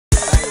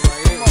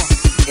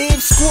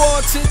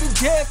Squad to the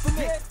death of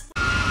me.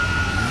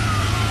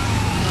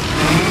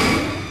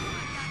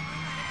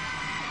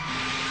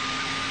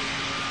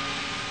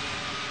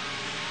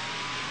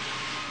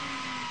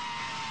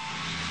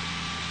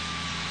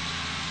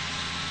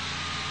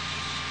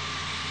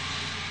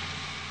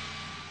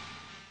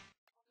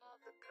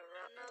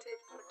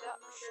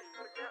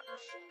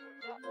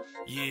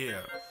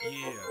 Yeah,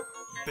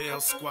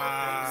 Bell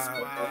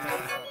Squad,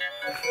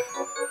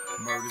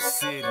 Murder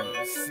City.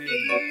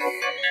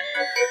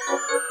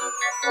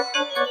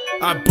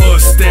 I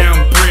bust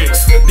down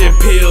bricks, then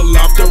peel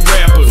off the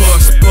rappers.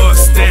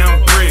 Bust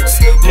down bricks,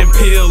 then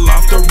peel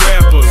off the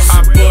rappers.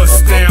 I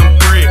bust down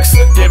bricks,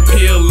 then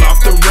peel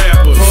off the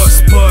rappers.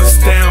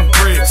 Bust down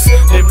bricks,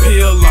 then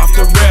peel off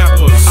the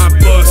rappers. I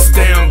bust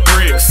down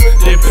bricks,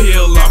 then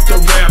peel off the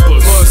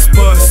rappers.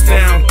 Bust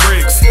down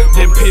bricks,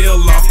 then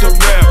peel off the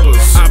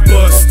rappers. I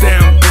bust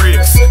down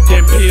bricks,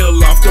 then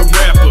peel off the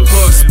rappers.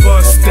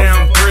 Bust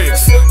down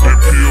bricks, then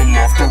peel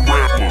off the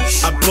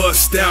rappers. I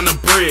bust down a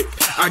brick,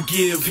 I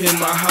give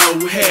him a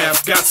whole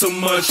half. Got so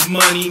much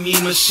money,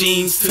 need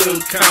machines to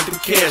count the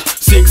cash.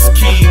 6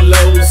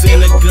 kilos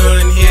in a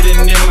gun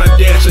hidden in my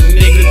dash. A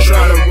nigga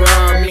try to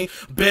rob me,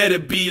 better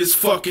be his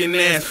fucking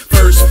ass.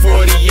 First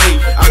 48,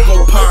 I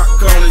go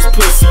park on his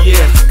pussy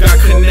ass. Got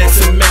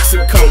connects in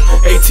Mexico,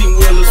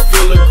 18-wheelers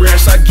full of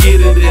grass. I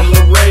get it in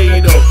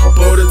Laredo,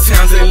 border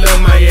towns, they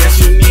love my ass.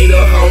 You need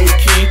a whole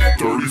key,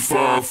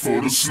 35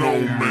 for the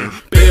snowman.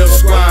 Bell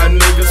Squad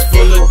niggas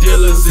full of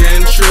dealers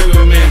and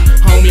triggermen.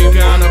 Homie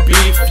gonna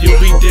beef, you'll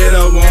be dead,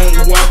 I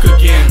won't walk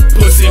again.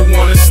 Pussy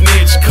wanna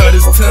snitch, cut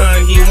his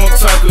tongue, he won't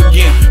talk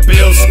again.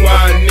 Bell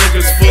Squad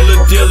niggas full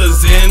of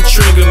dealers and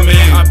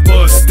triggermen. I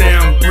bust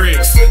down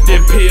bricks,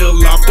 then peel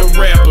off the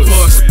rappers.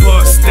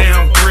 Bust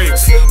down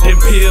bricks, then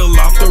peel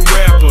off the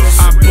rappers.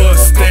 I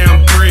bust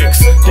down bricks,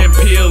 then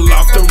peel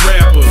off the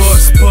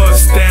rappers.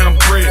 Bust down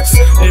bricks,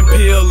 then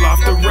peel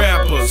off the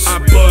rappers. I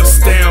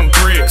bust down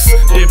bricks,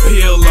 then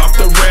peel off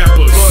the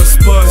rappers.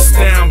 Bust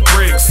down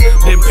bricks,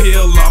 then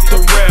peel off the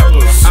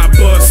rappers. I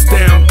bust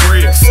down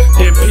bricks,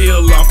 then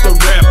peel off the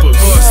rappers.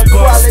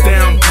 Bust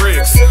down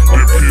bricks,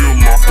 then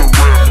peel off the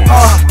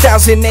rappers.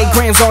 1,008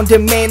 grams on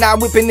demand. I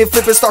whip and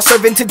flip and start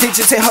serving to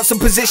digits and hustle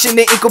position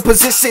in equal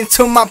position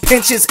till my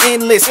pension's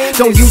endless.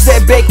 Don't use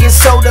that baking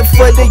soda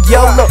for the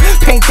YOLO.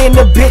 Paint in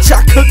the bitch,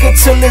 I cook it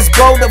till it's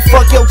bolder.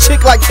 Fuck your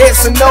chick like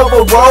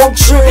Casanova. Road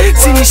trip,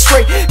 see me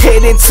straight,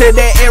 head into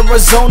that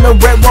Arizona.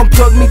 Red one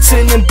plug me to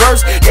them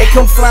birds. They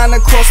come flying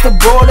across the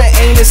border.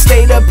 Ain't a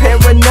state of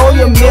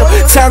paranoia. Mill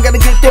town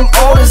gotta get them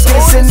orders.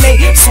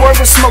 Designate, swerve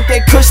and smoke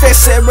that kush, that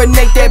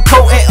serenade, that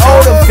potent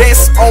odor.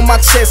 Vest on my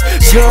chest,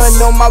 gun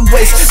on my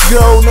waist,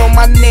 gold on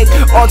my neck,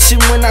 arching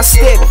when I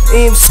step.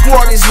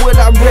 Squad is what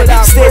I read.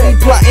 Steady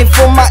plotting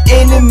for my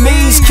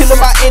enemies, killing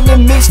my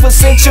enemies for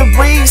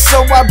centuries.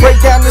 So I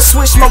break down the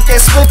switch, smoke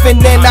that spliff,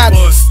 and then I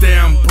bust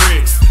down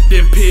bricks,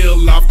 then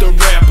peel off the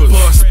rappers.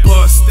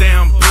 Bust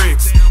down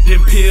bricks,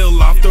 then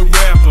peel off the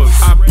rappers.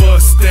 I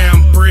bust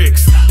down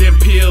bricks, then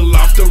peel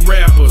off the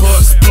rappers.